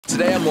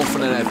Today I'm off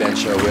on an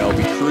adventure where I'll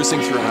be cruising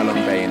through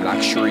Halong Bay in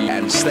luxury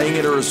and staying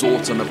at a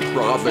resort on a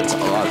private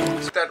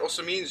island. That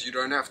also means you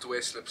don't have to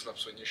wear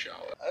slip-flops when you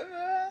shower.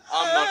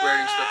 I'm not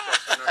wearing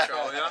slip-flops when I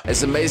shower, yeah?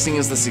 As amazing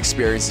as this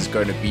experience is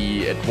going to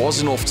be, it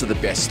wasn't off to the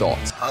best start.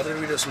 How did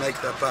we just make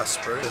that bus,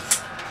 bro?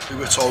 We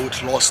were told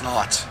last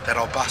night that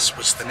our bus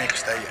was the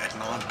next day at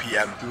 9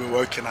 PM. We were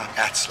woken up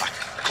at like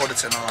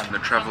 9:45. The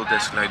travel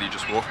desk lady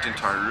just walked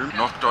into our room,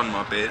 knocked on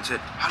my bed,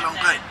 said, "Halong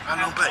Bay,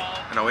 Halong Bay."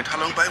 And I went,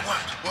 "Halong Bay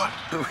what? What?"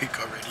 We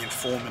got ready in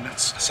 4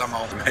 minutes.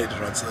 Somehow we made it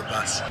onto the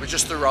bus. We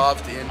just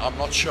arrived in, I'm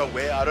not sure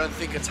where, I don't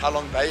think it's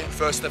Halong Bay.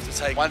 First have to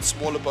take one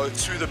smaller boat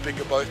to the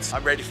bigger boat.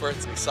 I'm ready for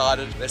it, I'm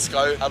excited. Let's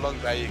go,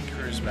 Halong Bay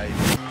cruise, baby.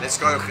 Let's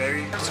go,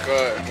 Harry. Let's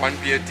go, 1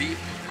 beer deep.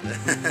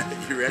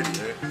 You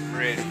ready? I'm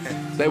ready.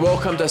 They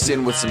welcomed us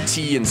in with some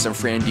tea and some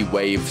friendly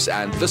waves,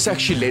 and this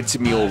actually led to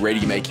me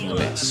already making a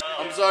mess.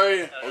 I'm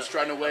sorry, I was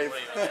trying to wave.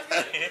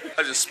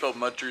 I just spilled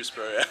my juice,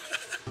 bro.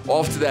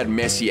 After that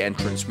messy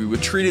entrance, we were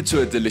treated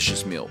to a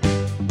delicious meal.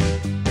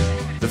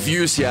 The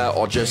views here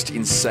are just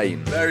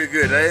insane. Very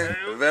good, eh?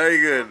 Very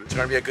good. It's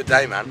gonna be a good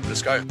day, man.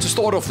 Let's go. To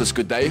start off this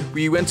good day,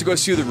 we went to go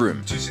see the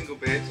room. 2 single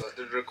beds. I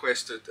did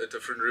request a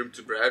different room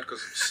to Brad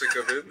because I'm sick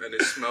of him and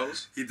it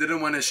smells. He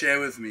didn't want to share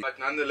with me. But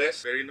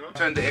nonetheless, very nice.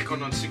 Turned the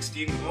aircon on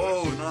 16.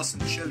 Oh, nice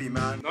and chilly,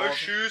 man. No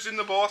shoes in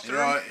the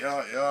bathroom.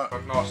 Yeah.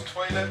 Got nice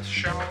toilet,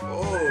 shower.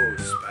 Oh,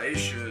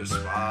 spacious.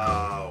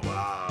 Wow.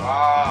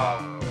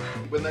 Wow.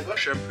 When they got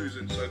shampoos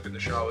and soap in the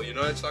shower, you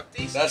know, it's like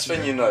these. That's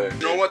when you know. You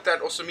know what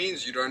that also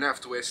means? You don't have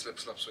to wear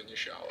slip-flops when you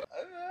shower.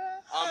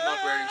 I'm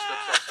not wearing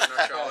slip-flops when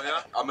I shower,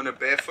 yeah? I'm gonna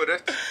barefoot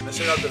it. Let's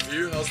check out the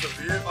view. How's the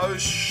view? Oh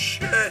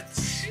shit!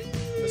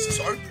 This is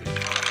open.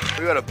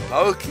 We got a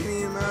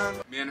balcony,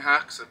 man. Me and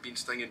Hacks have been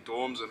staying in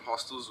dorms and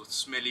hostels with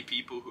smelly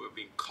people who have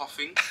been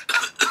coughing.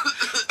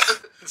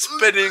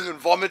 Spitting and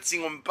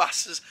vomiting on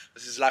buses.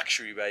 This is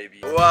luxury,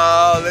 baby.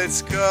 Wow,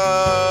 let's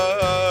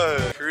go.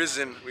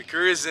 Cruising, we're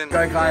cruising.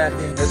 Going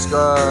kayaking. Let's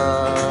go.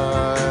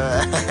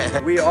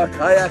 We are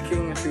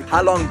kayaking to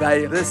Halong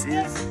Bay. This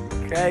is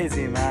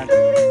crazy, man.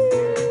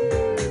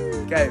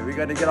 Okay, we're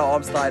gonna get our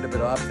arms tied a bit.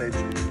 I'll update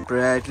you.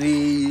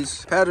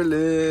 Bradley's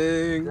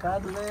paddling.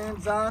 Paddling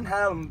down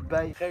Halong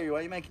Bay. Harry, why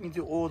are you making me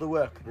do all the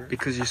work, bro?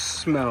 Because you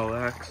smell,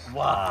 Axe.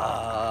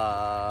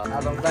 Wow.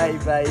 Halong Bay,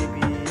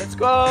 baby. Let's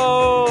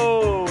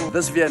go.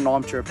 This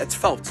Vietnam trip, it's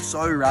felt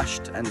so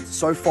rushed and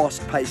so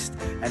fast paced.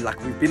 And like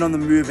we've been on the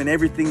move and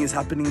everything is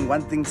happening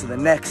one thing to the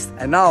next.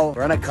 And now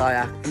we're on a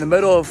kayak in the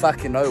middle of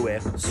fucking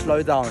nowhere.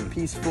 Slow down,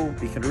 peaceful,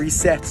 we can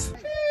reset.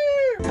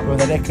 Bro,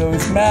 that echo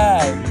is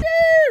mad.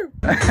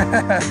 You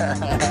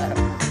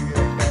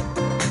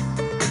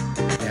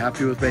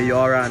happy with where you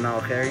are right now,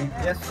 Harry?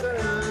 Yes, sir.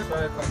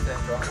 So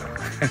content,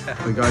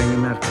 right? We're going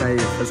in that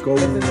cave. Let's go.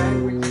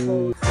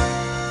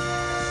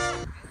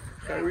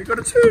 Okay, we got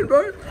a tune,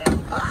 bro.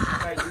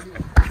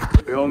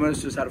 We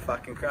almost just had a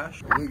fucking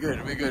crash. We're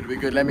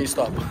good. Let me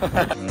stop.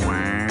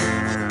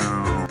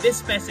 This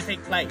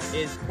specific place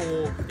is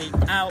called the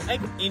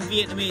HALONG. In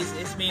Vietnamese,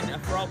 it's mean a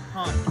frog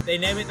pond. They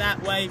name it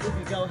that way. If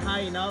you go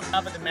high enough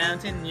up at the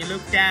mountain and you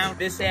look down,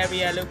 this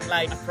area looks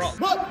like a frog.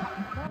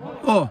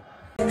 Oh.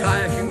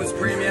 Kayaking was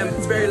premium.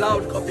 It's very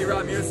loud,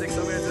 copyright music,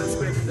 so we're gonna do this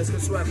quick. Let's go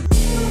swim.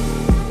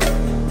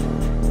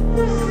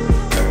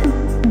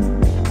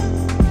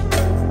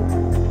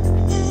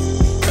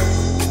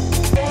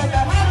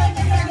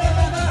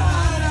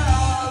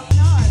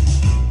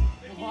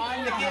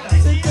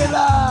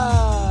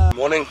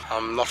 Morning,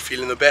 I'm not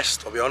feeling the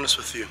best, I'll be honest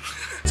with you.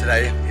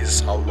 Today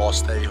is our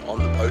last day on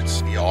the boat.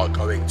 We are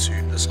going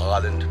to this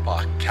island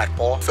by Cat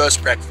Bar.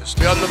 First breakfast.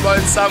 We're on the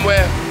boat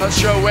somewhere, not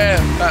sure where,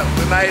 but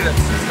we made it.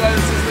 Let's go,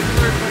 this is the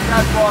crew from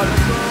Cat Bar,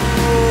 let's go!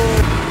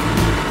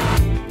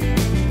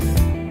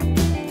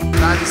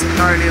 That is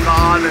currently the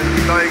island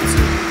we're going to.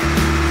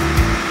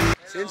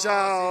 Xin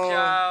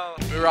chào.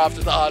 We arrived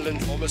at the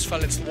island, almost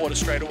fell into the water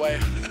straight away.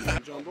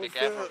 Be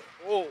careful.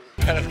 Oh,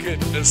 good.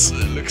 This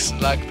looks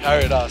like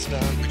paradise,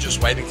 man. We're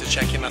just waiting to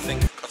check in, I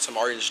think. Got some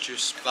orange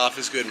juice. Life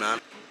is good, man.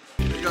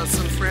 We got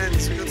some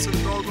friends. We got some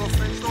doggo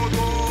friends.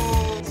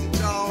 Doggo!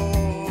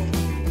 Ciao!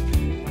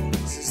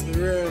 This is the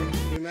room.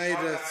 We made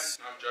it.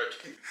 I'm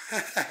joking.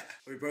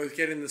 We both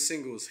get in the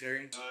singles,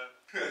 Harry.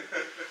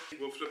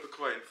 We'll flip a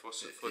coin for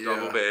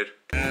double bed.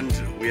 And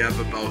we have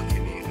a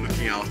balcony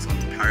looking out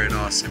onto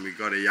paradise, and we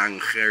got a young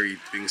Harry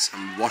doing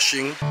some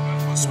washing.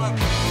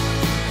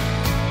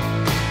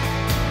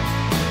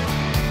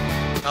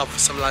 Now for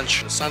some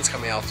lunch. The sun's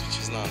coming out, which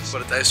is nice.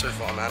 What a day so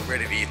far, man.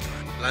 Ready to eat.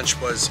 Lunch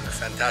was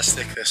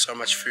fantastic. There's so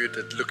much food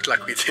that looked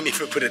like we didn't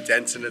even put a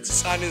dent in it. The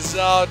sun is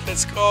out.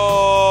 Let's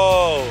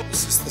go.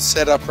 This is the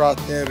setup right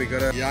there. We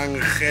got a young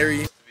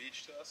Harry.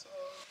 Beach to ourselves.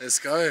 Let's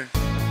go.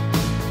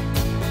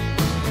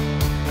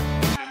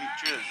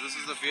 Cheers. This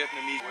is the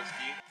Vietnamese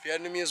whiskey.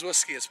 Vietnamese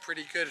whiskey. It's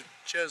pretty good.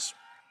 Cheers.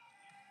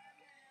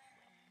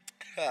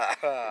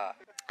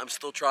 I'm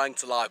still trying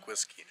to like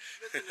whiskey.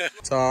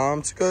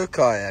 Time to go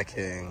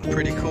kayaking.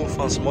 Pretty cool,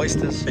 found some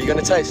oysters. Are you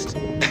gonna taste?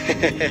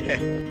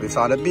 We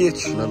found a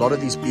beach. And a lot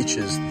of these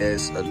beaches,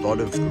 there's a lot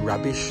of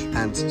rubbish,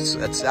 and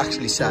it's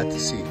actually sad to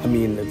see. I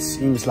mean, it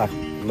seems like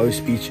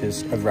most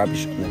beaches have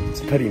rubbish on them.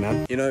 It's a pity,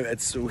 man. You know,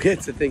 it's weird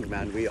to think,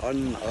 man. We're on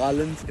an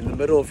island in the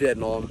middle of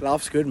Vietnam.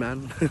 Life's good,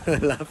 man.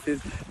 Life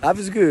is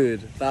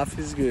good. Life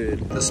is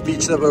good. This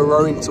beach that we're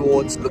rowing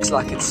towards looks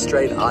like it's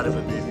straight out of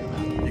a movie,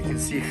 man. You can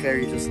see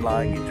Harry just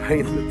lying,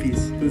 enjoying the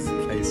peace. This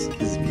place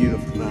is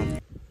beautiful, man.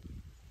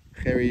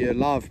 Harry, you're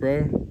alive,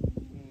 bro.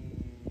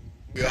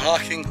 We are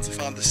hiking to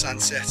find the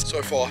sunset.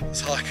 So far,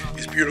 this hike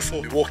is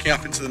beautiful. We're walking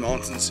up into the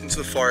mountains, into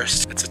the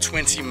forest. It's a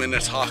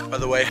 20-minute hike, by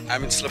the way.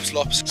 I'm in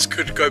slip-slops. This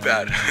could go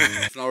bad.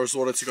 I've now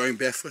resorted to going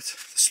barefoot.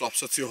 The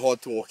slops are too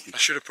hard to walk in. I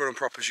should have put on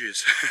proper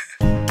shoes.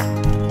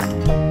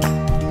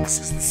 This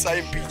is the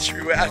same beach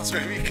we were at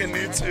when we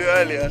canoed to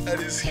earlier. That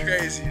is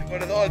crazy.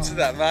 What are the odds of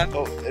that, man?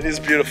 Oh, it is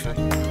beautiful.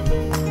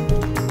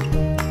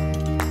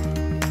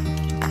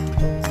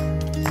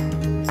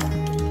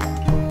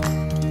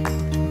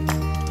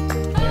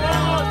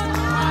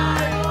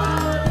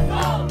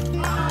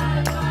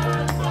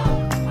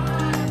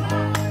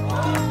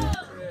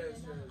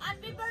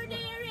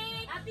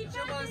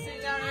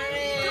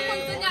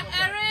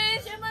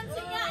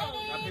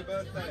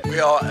 We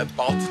are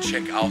about to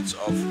check out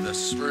of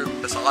this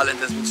room. This island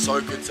has been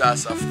so good to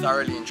us. I've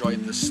thoroughly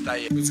enjoyed this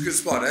stay. It's a good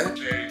spot, eh?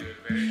 Very good,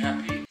 very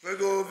happy. Very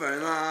good, very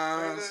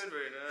nice.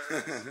 Very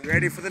nice.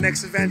 Ready for the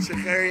next adventure,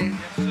 Harry?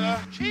 Yes, sir.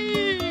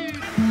 Cheers.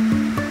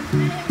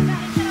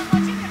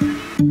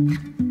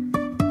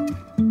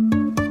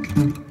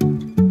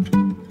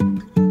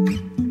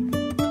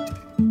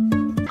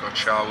 Got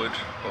showered.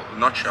 Well,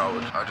 not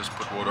showered. I just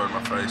put water on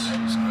my face.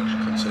 It's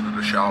considered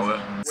a shower.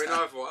 When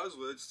I have wise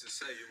words to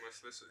say, you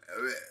must listen.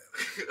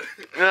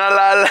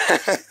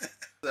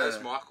 That's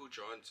Michael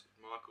Jones.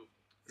 Michael.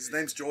 His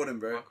name's Jordan,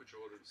 bro. Michael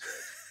Jordan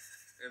said.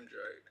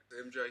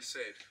 MJ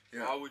said,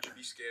 why would you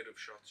be scared of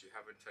shots you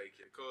haven't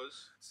taken?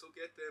 Because still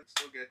get them.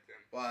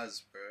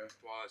 Wise, bro.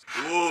 Wise.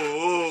 You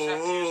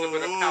have to use a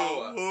bit of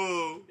power.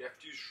 You have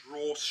to use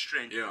raw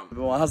strength. Yeah.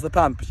 Well, how's the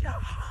pump? It's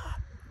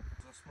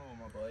small,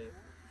 my boy.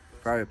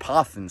 Bro,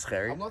 Pythons,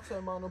 Harry. I'm not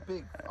so man or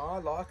big. I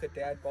like a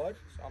dad bod,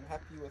 so I'm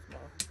happy with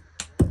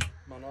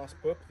my nice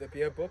boop, the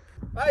beer boop.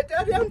 Hey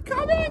daddy, I'm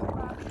coming!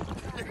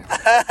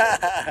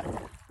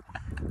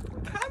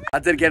 I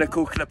did get a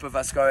cool clip of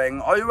us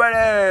going, are you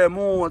ready?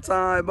 More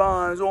time,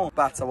 boys.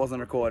 But I wasn't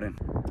recording.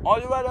 Are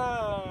you ready?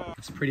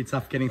 It's pretty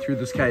tough getting through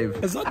this cave.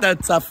 It's not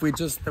that tough, we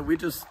just dumb. We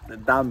just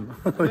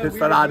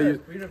don't know how to use.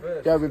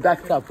 Yeah, we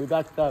backed up. So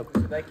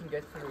they can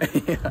get through.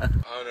 Yeah. I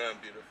know I'm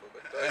beautiful,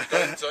 but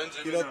don't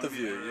zoom You're not the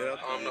view.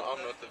 I'm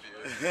not the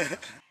view.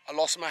 I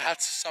lost my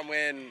hat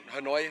somewhere in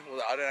Hanoi.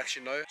 Well, I don't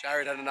actually know.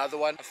 Jared had another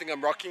one. I think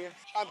I'm rocking it.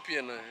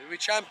 Champion. We're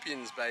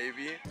champions,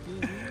 baby.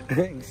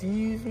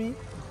 Excuse me?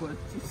 What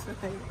you say?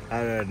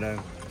 I don't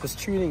know. Just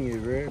tuning you,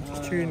 bro.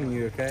 Just tuning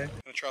you, okay? I'm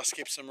gonna try to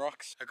skip some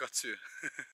rocks. I got to.